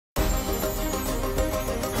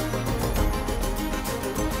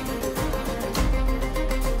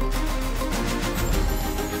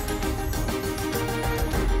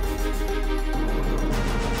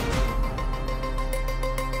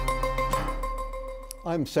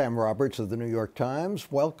I'm Sam Roberts of the New York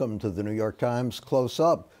Times. Welcome to the New York Times Close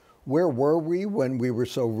Up. Where were we when we were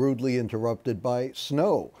so rudely interrupted by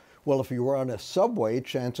snow? Well, if you were on a subway,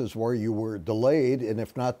 chances were you were delayed, and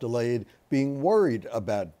if not delayed, being worried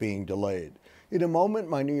about being delayed. In a moment,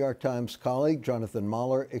 my New York Times colleague, Jonathan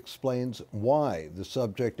Mahler, explains why, the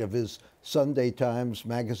subject of his Sunday Times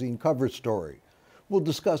Magazine cover story. We'll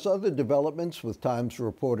discuss other developments with Times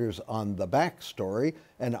reporters on the backstory,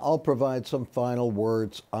 and I'll provide some final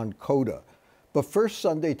words on CODA. But first,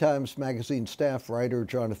 Sunday Times Magazine staff writer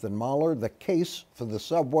Jonathan Mahler. The case for the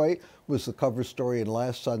subway was the cover story in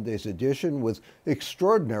last Sunday's edition, with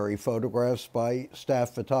extraordinary photographs by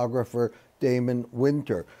staff photographer Damon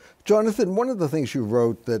Winter. Jonathan, one of the things you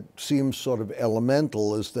wrote that seems sort of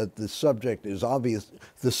elemental is that the subject is obvious.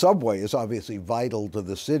 The subway is obviously vital to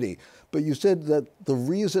the city, but you said that the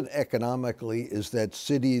reason economically is that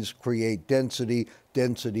cities create density,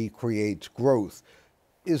 density creates growth.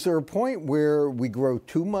 Is there a point where we grow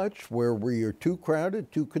too much, where we are too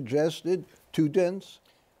crowded, too congested, too dense?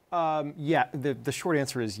 Yeah, the short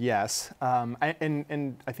answer is yes. And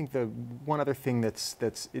I think the one other thing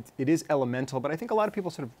it is elemental, but I think a lot of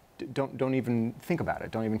people sort of don't even think about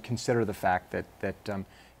it, don't even consider the fact that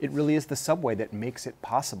it really is the subway that makes it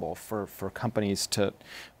possible for companies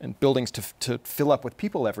and buildings to fill up with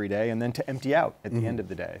people every day and then to empty out at the end of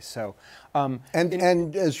the day. So,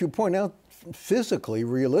 and as you point out, physically,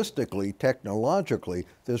 realistically, technologically,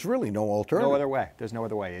 there's really no alternative. No other way. There's no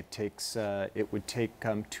other way. It would take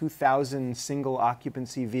 2,000 single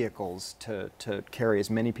occupancy vehicles to carry as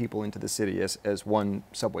many people into the city as one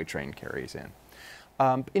subway train carries in.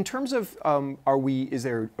 In terms of is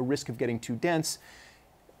there a risk of getting too dense?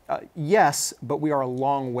 Yes, but we are a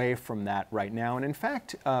long way from that right now. And in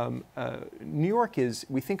fact, New York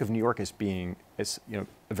we think of New York as being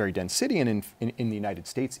a very dense city, and in the United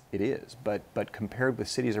States it is. But compared with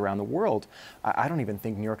cities around the world, I don't even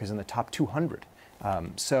think New York is in the top 200.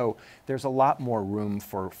 So there's a lot more room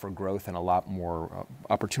for growth and a lot more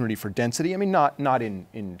opportunity for density. I mean, not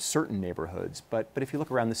in certain neighborhoods, but if you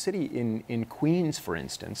look around the city, in Queens, for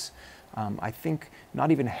instance, I think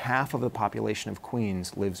not even half of the population of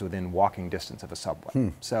Queens lives within walking distance of a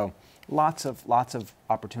subway. So lots of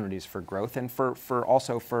opportunities for growth, and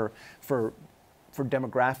also for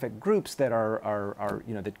demographic groups that are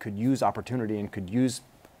that could use opportunity and could use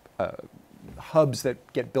hubs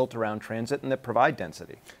that get built around transit and that provide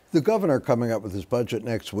density. The governor coming up with his budget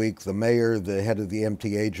next week, the mayor, the head of the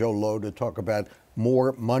MTA, Joe Lowe, to talk about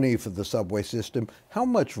more money for the subway system. How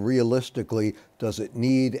much realistically does it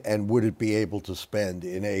need, and would it be able to spend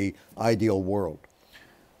in an ideal world?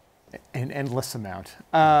 An endless amount.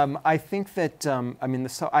 I think that,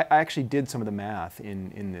 I actually did some of the math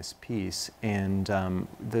in this piece, and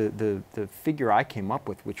the figure I came up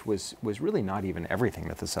with, which was really not even everything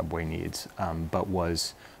that the subway needs, but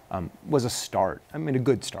was a start, a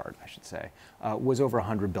good start, I should say, was over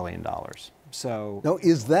 $100 billion. So now,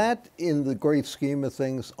 is that, in the great scheme of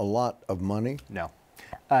things, a lot of money? No.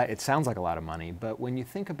 It sounds like a lot of money, but when you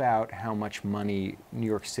think about how much money New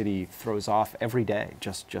York City throws off every day,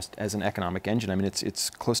 just as an economic engine, I mean, it's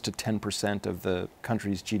close to 10% of the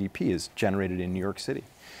country's GDP is generated in New York City.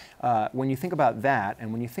 When you think about that,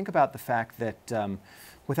 and when you think about the fact that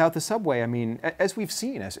without the subway, I mean, as we've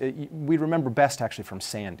seen, we remember best actually from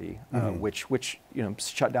Sandy, which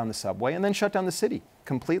shut down the subway and then shut down the city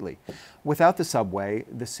completely. Without the subway,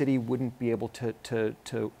 the city wouldn't be able to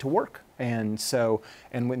work. And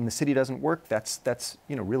when the city doesn't work, that's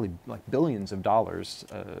really like billions of dollars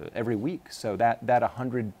every week. So that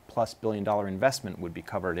 $100+ billion investment would be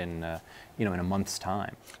covered in a month's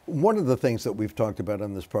time. One of the things that we've talked about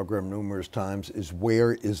on this program numerous times is,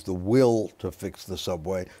 where is the will to fix the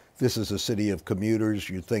subway? This is a city of commuters.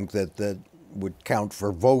 You'd think that would count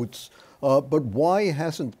for votes, but why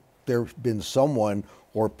hasn't there been someone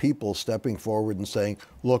or people stepping forward and saying,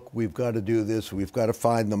 look, we've got to do this, we've got to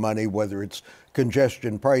find the money, whether it's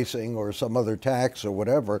congestion pricing or some other tax or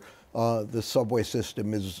whatever. The subway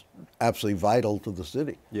system is absolutely vital to the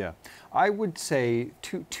city. Yeah, I would say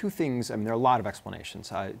two things. I mean, there are a lot of explanations.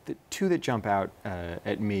 The two that jump out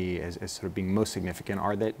at me as sort of being most significant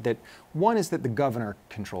are that one is that the governor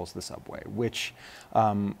controls the subway, which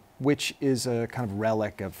is a kind of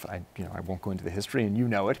relic of, I won't go into the history, and you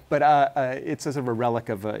know it, but it's a sort of a relic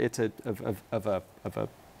of a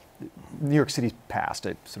New York City passed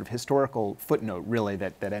a sort of historical footnote, really,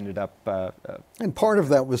 that ended up. And part of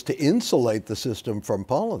that was to insulate the system from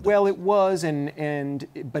politics. Well, it was,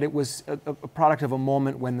 but it was a product of a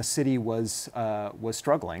moment when the city was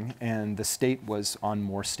struggling and the state was on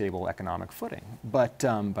more stable economic footing. But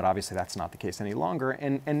obviously that's not the case any longer.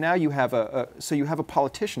 And now you have a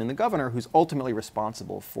politician in the governor who's ultimately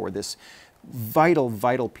responsible for this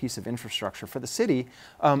vital piece of infrastructure for the city,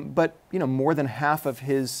 but more than half of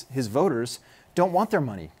his voters don't want their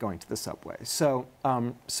money going to the subway. So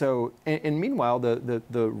meanwhile,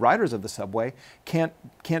 the riders of the subway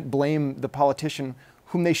can't blame the politician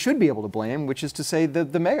whom they should be able to blame, which is to say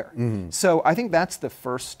the mayor. Mm-hmm. So I think that's the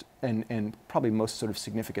first and probably most sort of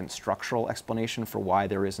significant structural explanation for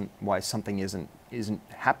why something isn't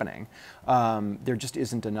happening. There just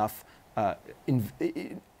isn't enough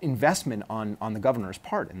investment on the governor's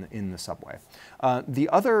part in the subway. The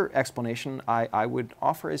other explanation I would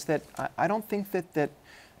offer is that I don't think that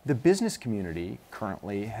the business community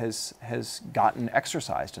currently has gotten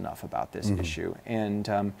exercised enough about this issue, and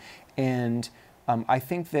I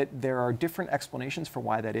think that there are different explanations for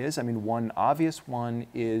why that is. I mean, one obvious one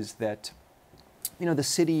is that the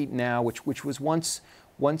city now, which was once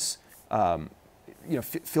filled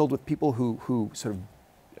with people who sort of,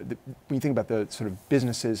 when you think about the sort of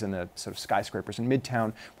businesses and the sort of skyscrapers in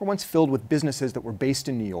Midtown, were once filled with businesses that were based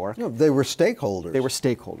in New York. They were stakeholders. They were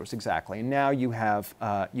stakeholders, exactly. And now you have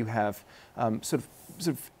sort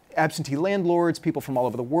of absentee landlords, people from all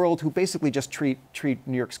over the world who basically just treat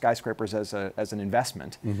New York skyscrapers as an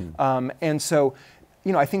investment. Mm-hmm. And so,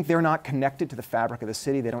 I think they're not connected to the fabric of the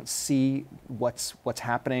city. They don't see what's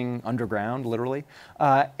happening underground, literally.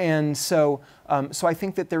 And so I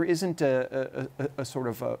think that there isn't a sort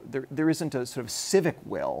of civic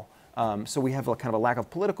will. So we have a kind of a lack of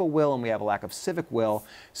political will, and we have a lack of civic will.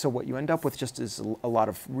 So what you end up with just is a lot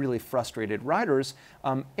of really frustrated riders.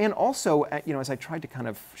 And also, as I tried to kind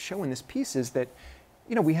of show in this piece, is that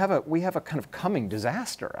we have a kind of coming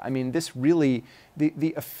disaster. I mean, this really,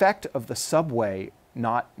 the effect of the subway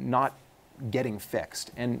not getting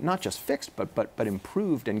fixed, and not just fixed, but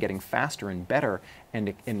improved and getting faster and better,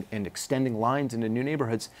 and extending lines into new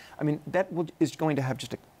neighborhoods. I mean, is going to have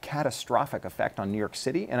just a catastrophic effect on New York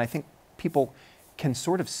City, and I think people can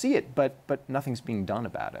sort of see it, but nothing's being done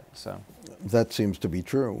about it. So that seems to be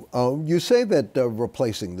true. You say that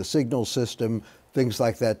replacing the signal system, things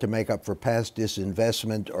like that, to make up for past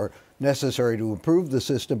disinvestment are necessary to improve the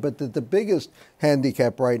system, but that the biggest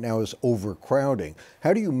handicap right now is overcrowding.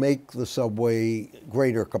 How do you make the subway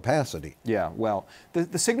greater capacity? Yeah, well,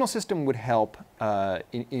 the signal system would help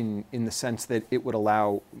in the sense that it would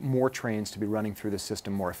allow more trains to be running through the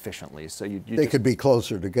system more efficiently. So they could be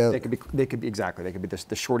closer together. They could be exactly. They could be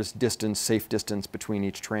the shortest distance, safe distance between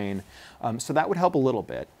each train. So that would help a little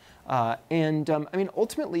bit. I mean,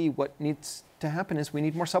 ultimately, what needs to happen is we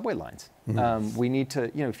need more subway lines. Mm-hmm. We need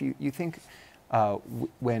to, if you think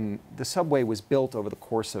when the subway was built over the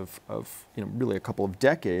course of really a couple of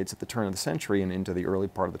decades at the turn of the century and into the early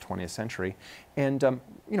part of the 20th century, and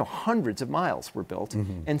hundreds of miles were built,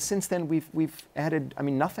 mm-hmm. and since then we've added,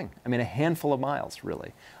 nothing. A handful of miles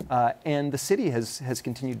really, and the city has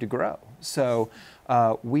continued to grow. So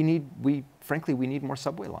frankly we need more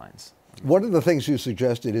subway lines. One of the things you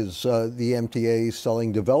suggested is the MTA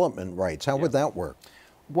selling development rights. How would that work?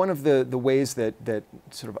 One of the ways that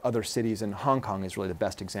sort of other cities, and Hong Kong is really the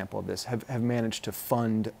best example of this, have managed to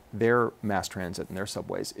fund their mass transit and their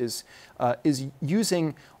subways is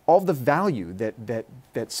using all the value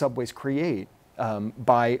that subways create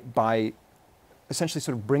by essentially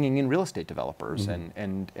sort of bringing in real estate developers,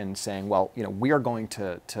 mm-hmm. and saying, well, we are going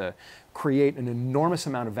to create an enormous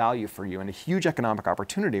amount of value for you and a huge economic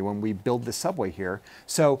opportunity when we build this subway here.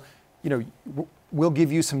 So, we'll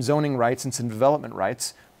give you some zoning rights and some development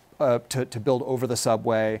rights to build over the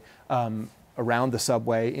subway, around the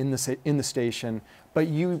subway, in the station, but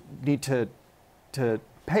you need to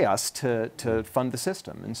pay us to fund the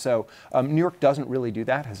system. And so New York doesn't really do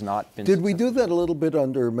that, has not been. Did we do that a little bit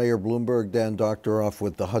under Mayor Bloomberg, Dan Doctoroff,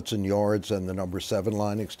 with the Hudson Yards and the number 7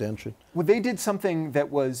 line extension? Well, they did something that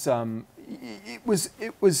was, it was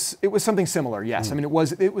something similar, yes.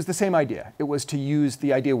 Mm. It was the same idea. It was to use,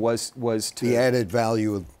 the idea was to... The added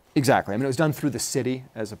value of... Exactly. It was done through the city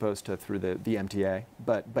as opposed to through the MTA,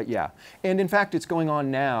 but yeah. And in fact, it's going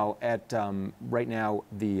on now at, right now,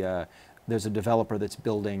 there's a developer that's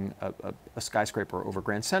building a skyscraper over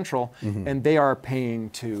Grand Central, mm-hmm. and they are paying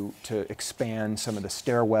to expand some of the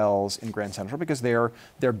stairwells in Grand Central because their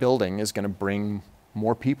building is going to bring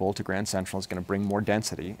more people to Grand Central, is going to bring more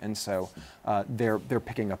density, and so they're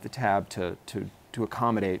picking up the tab to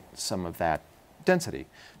accommodate some of that density.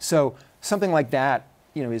 So something like that,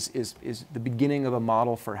 you know, is the beginning of a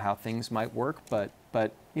model for how things might work, but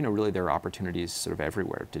you know, really there are opportunities sort of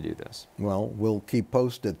everywhere to do this. Well, we'll keep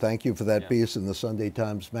posted. Thank you for that piece in the Sunday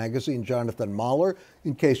Times Magazine, Jonathan Mahler.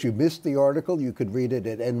 In case you missed the article, you could read it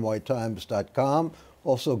at nytimes.com.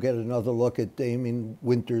 Also get another look at Damien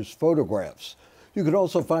Winter's photographs. You could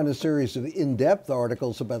also find a series of in-depth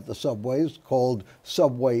articles about the subways called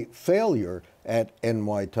Subway Failure at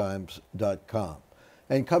nytimes.com.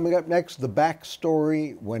 And coming up next, the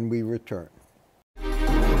backstory when we return.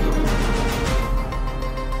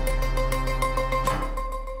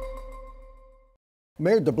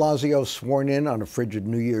 Mayor de Blasio sworn in on a frigid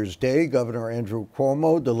New Year's Day. Governor Andrew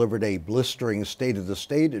Cuomo delivered a blistering State of the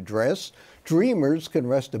State address. Dreamers can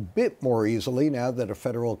rest a bit more easily now that a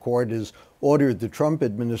federal court has ordered the Trump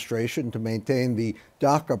administration to maintain the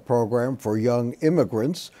DACA program for young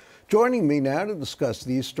immigrants. Joining me now to discuss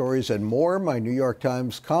these stories and more, my New York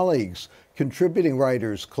Times colleagues, contributing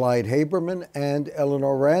writers Clyde Haberman and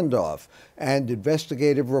Eleanor Randolph, and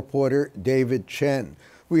investigative reporter David Chen.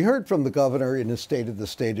 We heard from the governor in his State of the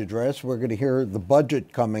State address. We're going to hear the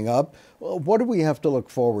budget coming up. What do we have to look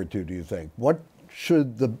forward to, do you think? What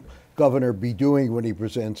should the governor be doing when he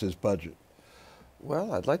presents his budget?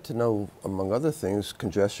 Well, I'd like to know, among other things,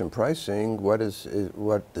 congestion pricing. What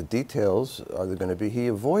the details are there going to be? He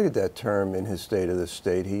avoided that term in his State of the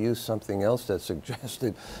State. He used something else that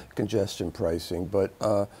suggested congestion pricing, but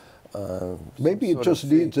maybe it just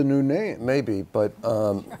needs a new name. Maybe, but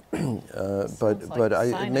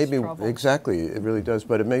it made me trouble. Exactly. It really does.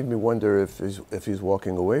 But it made me wonder if he's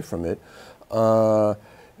walking away from it. A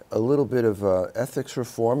little bit of ethics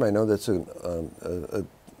reform. I know that's a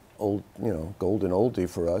old, golden oldie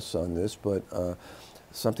for us on this, but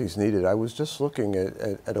something's needed. I was just looking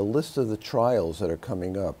at a list of the trials that are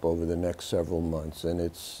coming up over the next several months, and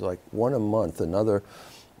it's like one a month. Another.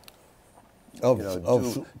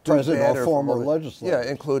 Of president or former legislators.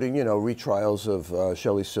 Yeah, including, retrials of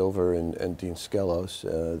Shelley Silver and Dean Skelos,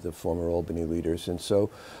 the former Albany leaders. And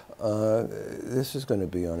so this is going to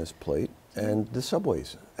be on his plate. And the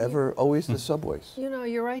subways, always the subways. You know,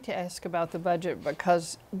 you're right to ask about the budget,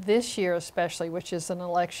 because this year especially, which is an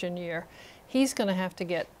election year, he's going to have to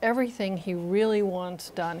get everything he really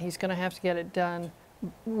wants done. He's going to have to get it done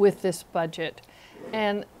with this budget.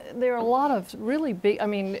 And there are a lot of really big,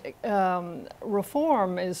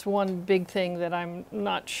 reform is one big thing that I'm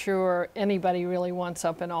not sure anybody really wants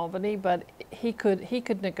up in Albany, but he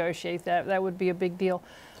could negotiate that. That would be a big deal.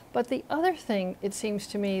 But the other thing, it seems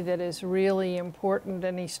to me, that is really important,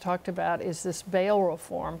 and he's talked about, is this bail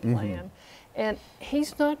reform plan. And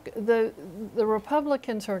he's not, the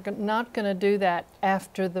Republicans are not going to do that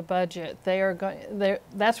after the budget.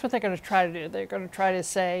 That's what they're going to try to do. They're going to try to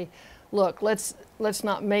say, look, let's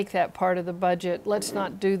not make that part of the budget. Let's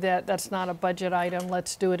not do that. That's not a budget item.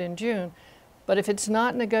 Let's do it in June. But if it's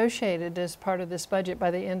not negotiated as part of this budget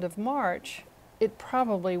by the end of March, it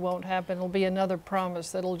probably won't happen. It'll be another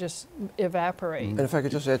promise that'll just evaporate. And if I could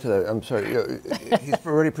just add to that, I'm sorry, he's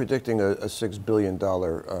already predicting a $6 billion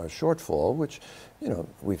shortfall, which,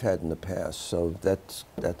 we've had in the past. So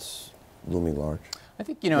that's looming large. I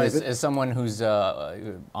think, as someone who's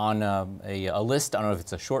on a list, I don't know if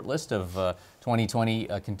it's a short list of 2020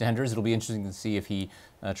 contenders, it'll be interesting to see if he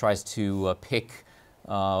tries to pick,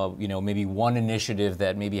 maybe one initiative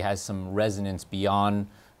that maybe has some resonance beyond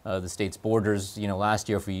the state's borders. Last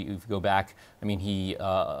year, if we go back, he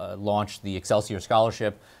launched the Excelsior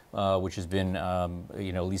Scholarship, which has been,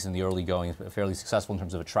 at least in the early going, fairly successful in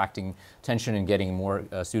terms of attracting attention and getting more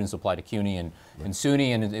students to apply to CUNY and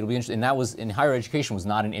SUNY. And it'll be interesting. And that was, in higher education, was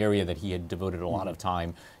not an area that he had devoted a lot of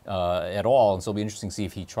time at all. And so it'll be interesting to see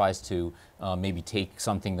if he tries to maybe take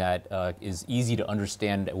something that is easy to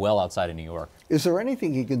understand well outside of New York. Is there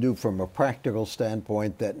anything he can do from a practical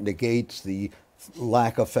standpoint that negates the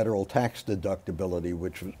lack of federal tax deductibility,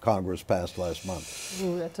 which Congress passed last month?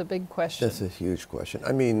 Ooh, that's a big question. That's a huge question.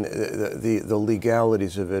 The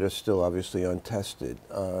legalities of it are still obviously untested.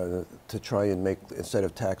 To try and make, instead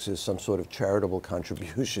of taxes, some sort of charitable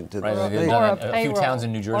contribution to the state. A few towns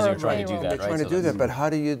in New Jersey are trying to do that, right? They're trying to do that, but how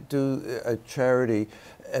do you do a charity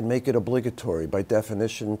and make it obligatory? By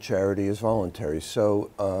definition, charity is voluntary. So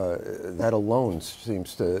that alone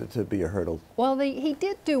seems to be a hurdle. Well, he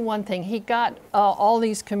did do one thing. He got all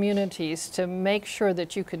these communities to make sure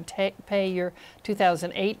that you could pay your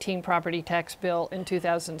 2018 property tax bill in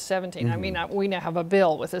 2017. We now have a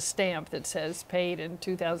bill with a stamp that says paid in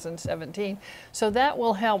 2017. So that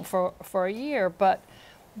will help for a year, but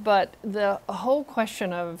the whole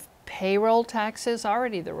question of payroll taxes,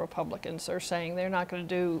 already the Republicans are saying they're not going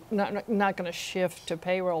to do, not going to shift to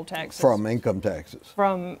payroll taxes. From income taxes.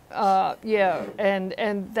 From, yeah,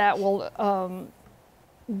 and that will,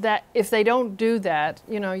 that if they don't do that,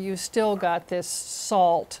 you know, you still got this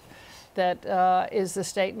SALT that is the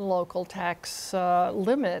state and local tax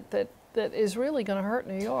limit that is really going to hurt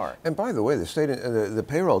New York. And by the way, the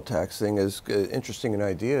payroll tax thing, as interesting an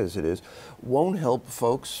idea as it is, won't help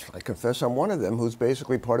folks. I confess I'm one of them who's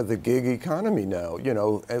basically part of the gig economy now, you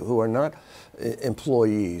know, who are not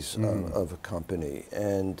employees of a company.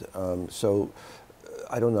 And so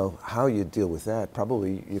I don't know how you deal with that.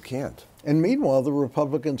 Probably you can't. And meanwhile, the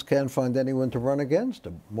Republicans can't find anyone to run against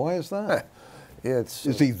him. Why is that?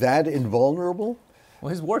 Is he that invulnerable? Well,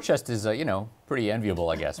 his war chest is, you know, pretty enviable,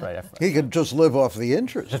 I guess, right? He could just live off the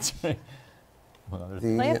interest. That's right. Well,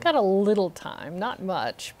 they've got a little time, not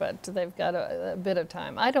much, but they've got a bit of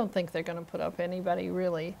time. I don't think they're going to put up anybody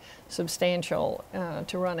really substantial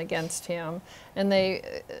to run against him. And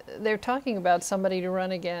they're talking about somebody to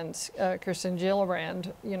run against Kirsten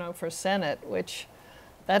Gillibrand, you know, for Senate, which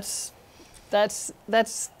that's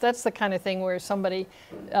the kind of thing where somebody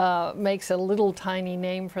makes a little tiny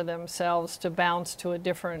name for themselves to bounce to a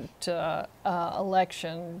different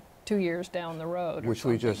election 2 years down the road. Which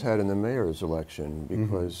we just had in the mayor's election,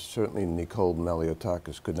 because certainly Nicole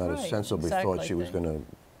Maliotakis could not have sensibly thought she was going to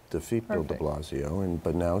defeat Bill de Blasio,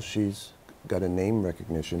 but now she's got a name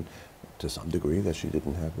recognition to some degree that she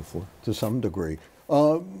didn't have before. To some degree.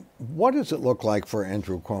 What does it look like for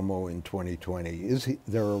Andrew Cuomo in 2020? Is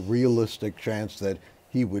there a realistic chance that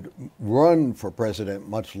he would run for president,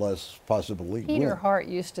 much less possibly Peter win? Hart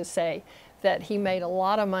used to say that he made a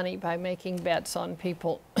lot of money by making bets on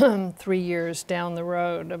people 3 years down the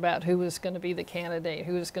road about who was going to be the candidate,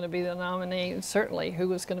 who was going to be the nominee, and certainly who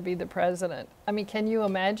was going to be the president. I mean, can you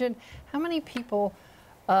imagine how many people,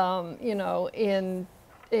 you know, in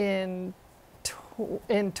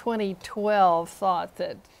 2012 thought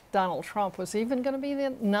that Donald Trump was even going to be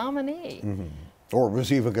the nominee? Or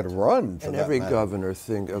was even going to run for And that every matter. governor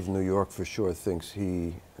of New York for sure thinks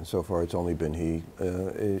he, and so far it's only been he,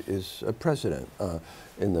 is a president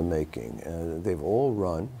in the making. They've all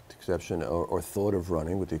run, with the exception, or thought of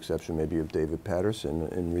running, with the exception maybe of David Patterson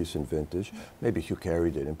in recent vintage. Maybe Hugh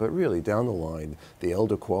Carey didn't, but really down the line, the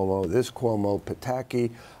elder Cuomo, this Cuomo,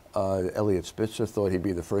 Pataki, Elliot Spitzer thought he'd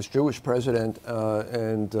be the first Jewish president,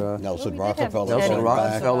 and Nelson Well, we did have Rockefeller. Teddy Nelson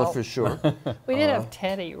Rockefeller Roosevelt. for sure. We did have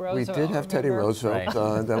Teddy Roosevelt. We did have Teddy remember? Roosevelt.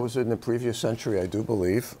 Right. That was in the previous century, I do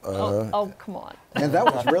believe. Oh, come on. And that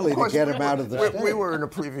was really to get him out of the state. We were in a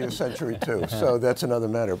previous century too, so that's another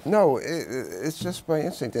matter. No, it's just by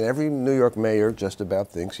instinct. And every New York mayor just about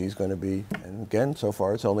thinks he's going to be, and again, so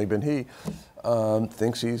far it's only been he,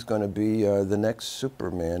 thinks he's going to be the next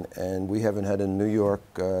Superman. And we haven't had a New York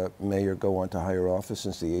mayor go on to higher office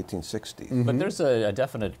since the 1860s. But there's a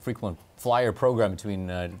definite frequent flyer program between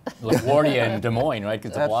LaGuardia and Des Moines, right?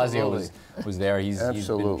 Because de Blasio was there. He's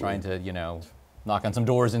been trying to, you know, knock on some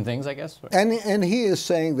doors and things, I guess. And he is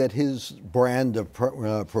saying that his brand of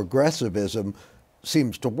progressivism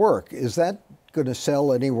seems to work. Is that going to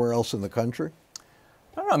sell anywhere else in the country?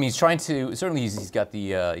 I don't know. I mean, he's trying to. Certainly, he's got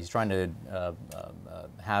the. He's trying to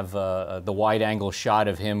have the wide-angle shot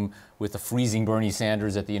of him with the freezing Bernie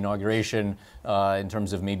Sanders at the inauguration, in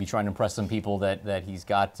terms of maybe trying to impress some people that he's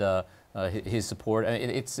got his support. I mean,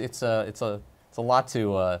 it's a lot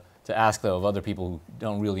to ask though of other people who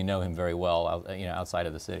don't really know him very well, you know, outside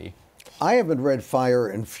of the city. I haven't read Fire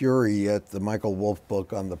and Fury yet, the Michael Wolff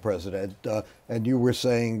book on the president, and you were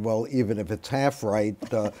saying, well, even if it's half right,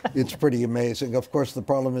 it's pretty amazing. Of course, the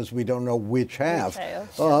problem is we don't know which half.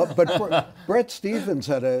 But Bret Stephens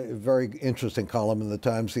had a very interesting column in the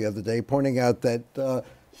Times the other day pointing out that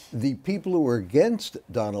the people who are against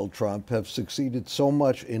Donald Trump have succeeded so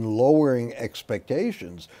much in lowering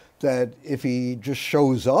expectations that if he just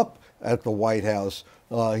shows up at the White House,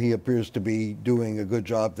 he appears to be doing a good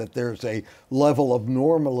job, that there's a level of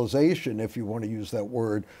normalization, if you want to use that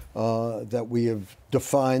word, that we have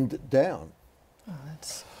defined down. Oh,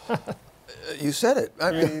 that's You said it.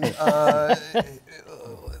 I mean,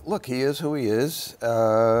 look, he is who he is.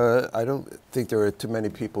 I don't think there are too many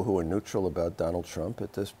people who are neutral about Donald Trump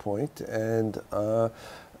at this point. And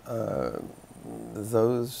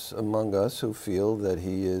those among us who feel that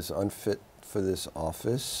he is unfit for this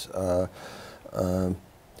office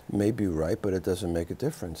may be right, but it doesn't make a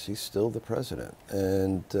difference. He's still the president.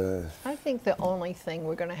 And I think the only thing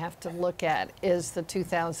we're going to have to look at is the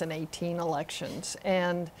 2018 elections.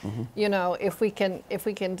 And you know, if we can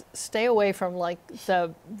stay away from like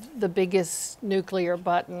the biggest nuclear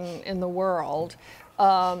button in the world,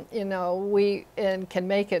 you know, and can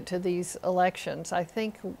make it to these elections, I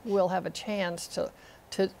think we'll have a chance to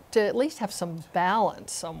at least have some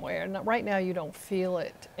balance somewhere. And right now you don't feel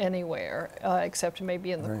it anywhere, except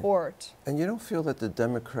maybe in the courts. And you don't feel that the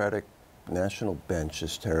Democratic national bench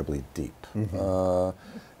is terribly deep.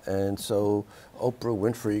 And so Oprah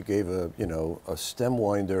Winfrey gave a stem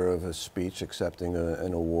winder of a speech accepting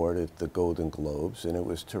an award at the Golden Globes, and it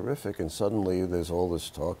was terrific. And suddenly there's all this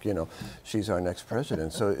talk, she's our next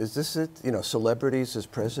president. So is this it? Celebrities as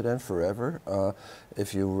president forever?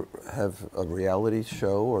 If you have a reality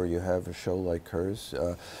show or you have a show like hers,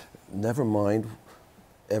 never mind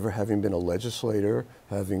ever having been a legislator,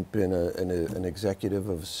 having been an executive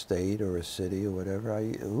of a state or a city or whatever,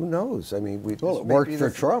 who knows? I mean, well, it worked for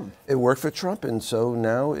Trump. It worked for Trump, and so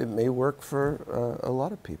now it may work for a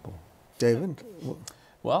lot of people. David?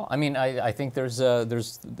 Well, I mean, I think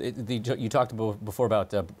you talked before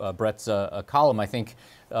about Brett's column. I think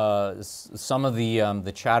some of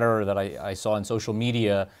the chatter that I saw in social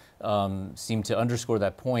media seemed to underscore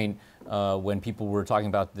that point when people were talking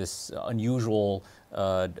about this unusual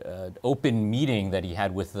open meeting that he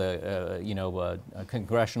had with the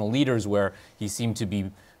congressional leaders, where he seemed to be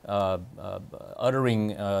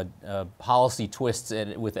uttering policy twists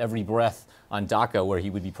with every breath on DACA, where he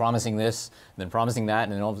would be promising this, and then promising that,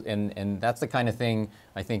 and that's the kind of thing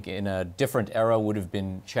I think in a different era would have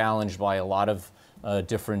been challenged by a lot of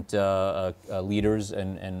different leaders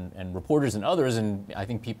and reporters and others, and I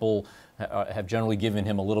think people have generally given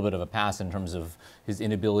him a little bit of a pass in terms of his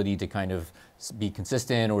inability to kind of be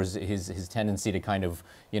consistent, or his tendency to kind of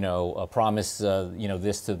promise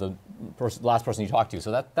this to the last person you talk to.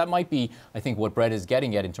 So that might be, I think, what Brett is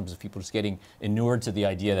getting at in terms of people just getting inured to the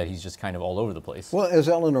idea that he's just kind of all over the place. Well, as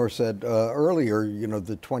Eleanor said earlier,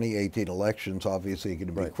 the 2018 elections obviously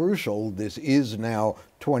going to be crucial. This is now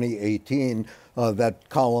 2018. That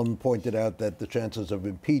column pointed out that the chances of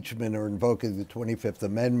impeachment or invoking the 25th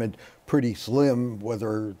Amendment pretty slim,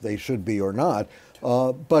 whether they should be or not.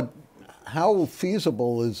 But how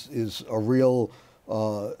feasible is a real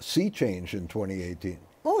sea change in 2018?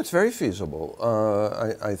 Oh, it's very feasible,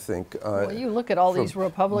 I think. Well, you look at all these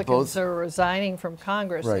Republicans that are resigning from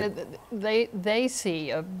Congress. Right. They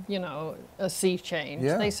see a sea change.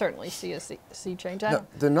 Yeah. They certainly see a sea change. Now,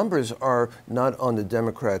 the numbers are not on the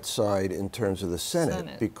Democrat side in terms of the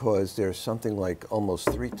Senate. Because there's something like almost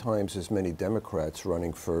 3 times as many Democrats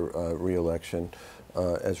running for re-election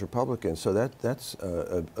as Republicans. So that's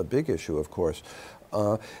a big issue, of course.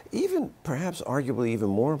 Even perhaps arguably even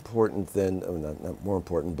more important than, not more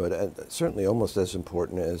important, but certainly almost as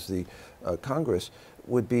important as the Congress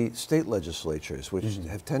would be state legislatures, which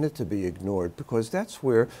have tended to be ignored because that's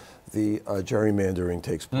where the gerrymandering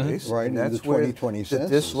takes place. Right, and that's the 2020 where census.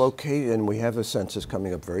 the dislocation, and we have a census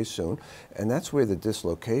coming up very soon, and that's where the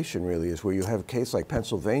dislocation really is, where you have a case like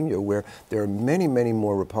Pennsylvania where there are many, many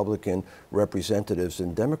more Republican representatives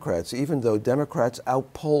than Democrats, even though Democrats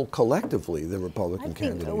outpoll collectively the Republican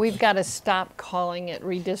candidates. We've got to stop calling it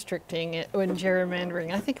redistricting and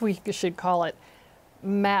gerrymandering. I think we should call it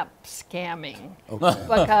map scamming,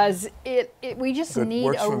 because we just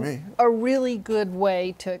need a really good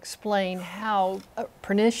way to explain how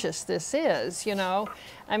pernicious this is.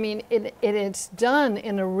 I mean, it's done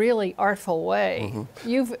in a really artful way.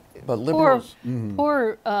 But liberals,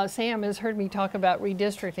 poor Sam has heard me talk about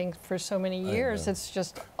redistricting for so many years. It's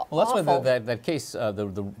just well, that's awful. why that case,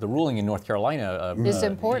 the ruling in North Carolina is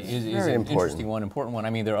important. Is an interesting one, important one. I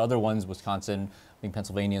mean, there are other ones, Wisconsin, I think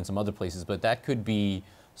Pennsylvania, and some other places, but that could be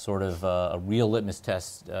sort of a real litmus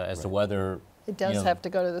test as to whether it does have to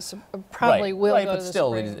go to the probably will go but to the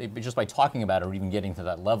still, Supreme. just by talking about it or even getting to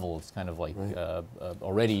that level, it's kind of like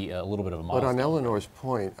already a little bit of a milestone. But on Eleanor's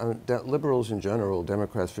point, that liberals in general,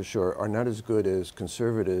 Democrats for sure, are not as good as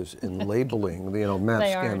conservatives in labeling, map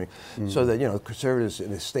scamming, so that conservatives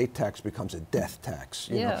in estate tax becomes a death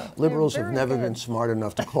tax. Liberals have never been smart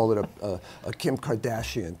enough to call it a Kim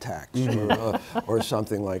Kardashian tax or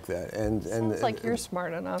something like that. Sounds like you're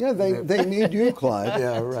smart enough. Yeah, they need you, Clyde.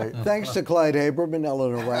 Yeah, right. Thanks to Clyde Haberman,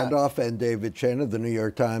 Eleanor Randolph, and David Chen of the New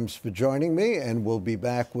York Times for joining me, and we'll be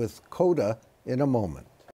back with CODA in a moment.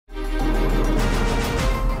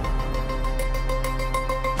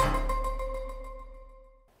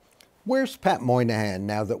 Where's Pat Moynihan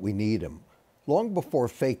now that we need him? Long before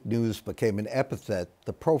fake news became an epithet,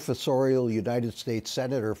 the professorial United States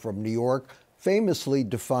Senator from New York famously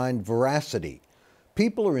defined veracity.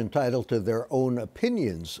 People are entitled to their own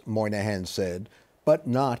opinions, Moynihan said, but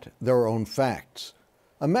not their own facts.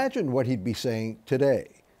 Imagine what he'd be saying today.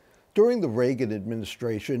 During the Reagan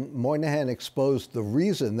administration, Moynihan exposed the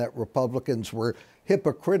reason that Republicans were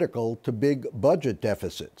hypocritical to big budget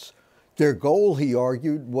deficits. Their goal, he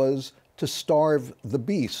argued, was to starve the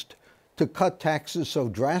beast, to cut taxes so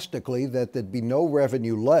drastically that there'd be no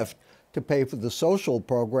revenue left to pay for the social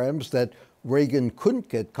programs that Reagan couldn't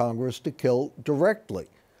get Congress to kill directly.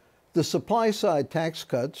 The supply-side tax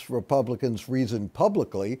cuts, Republicans reasoned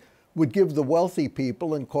publicly, would give the wealthy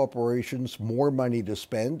people and corporations more money to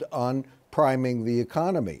spend on priming the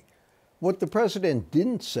economy. What the president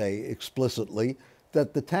didn't say explicitly,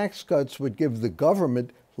 that the tax cuts would give the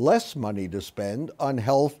government less money to spend on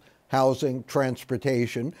health, housing,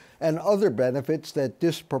 transportation, and other benefits that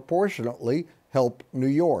disproportionately help New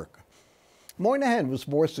York. Moynihan was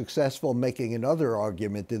more successful making another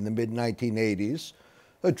argument in the mid-1980s.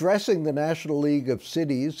 Addressing the National League of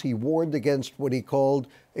Cities, he warned against what he called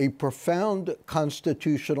a profound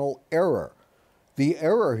constitutional error. The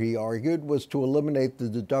error, he argued, was to eliminate the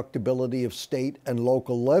deductibility of state and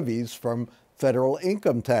local levies from federal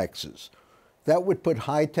income taxes. That would put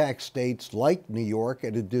high-tax states like New York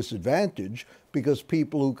at a disadvantage because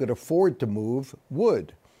people who could afford to move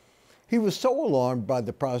would. He was so alarmed by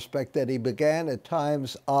the prospect that he began a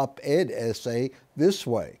Times op-ed essay this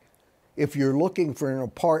way: "If you're looking for an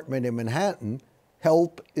apartment in Manhattan,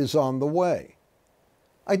 help is on the way."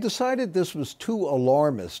 I decided this was too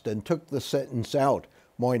alarmist and took the sentence out,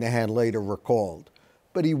 Moynihan later recalled,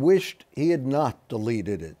 but he wished he had not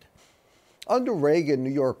deleted it. Under Reagan, New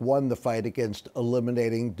York won the fight against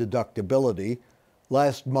eliminating deductibility.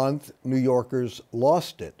 Last month, New Yorkers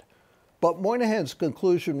lost it. But Moynihan's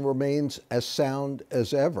conclusion remains as sound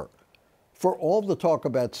as ever. For all the talk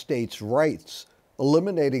about states' rights,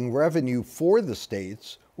 eliminating revenue for the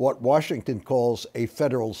states, what Washington calls a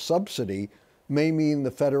federal subsidy, may mean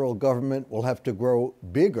the federal government will have to grow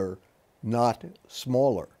bigger, not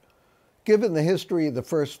smaller. Given the history of the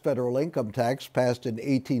first federal income tax passed in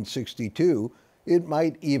 1862, it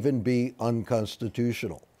might even be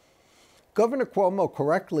unconstitutional. Governor Cuomo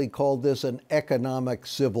correctly called this an economic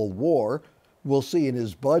civil war. We'll see in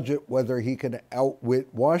his budget whether he can outwit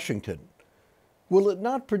Washington. Will it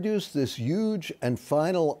not produce this huge and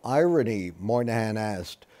final irony, Moynihan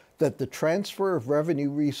asked, that the transfer of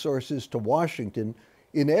revenue resources to Washington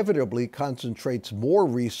inevitably concentrates more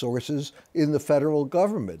resources in the federal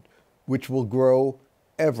government, which will grow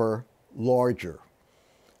ever larger?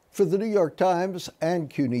 For the New York Times and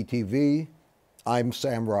CUNY TV, I'm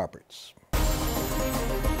Sam Roberts.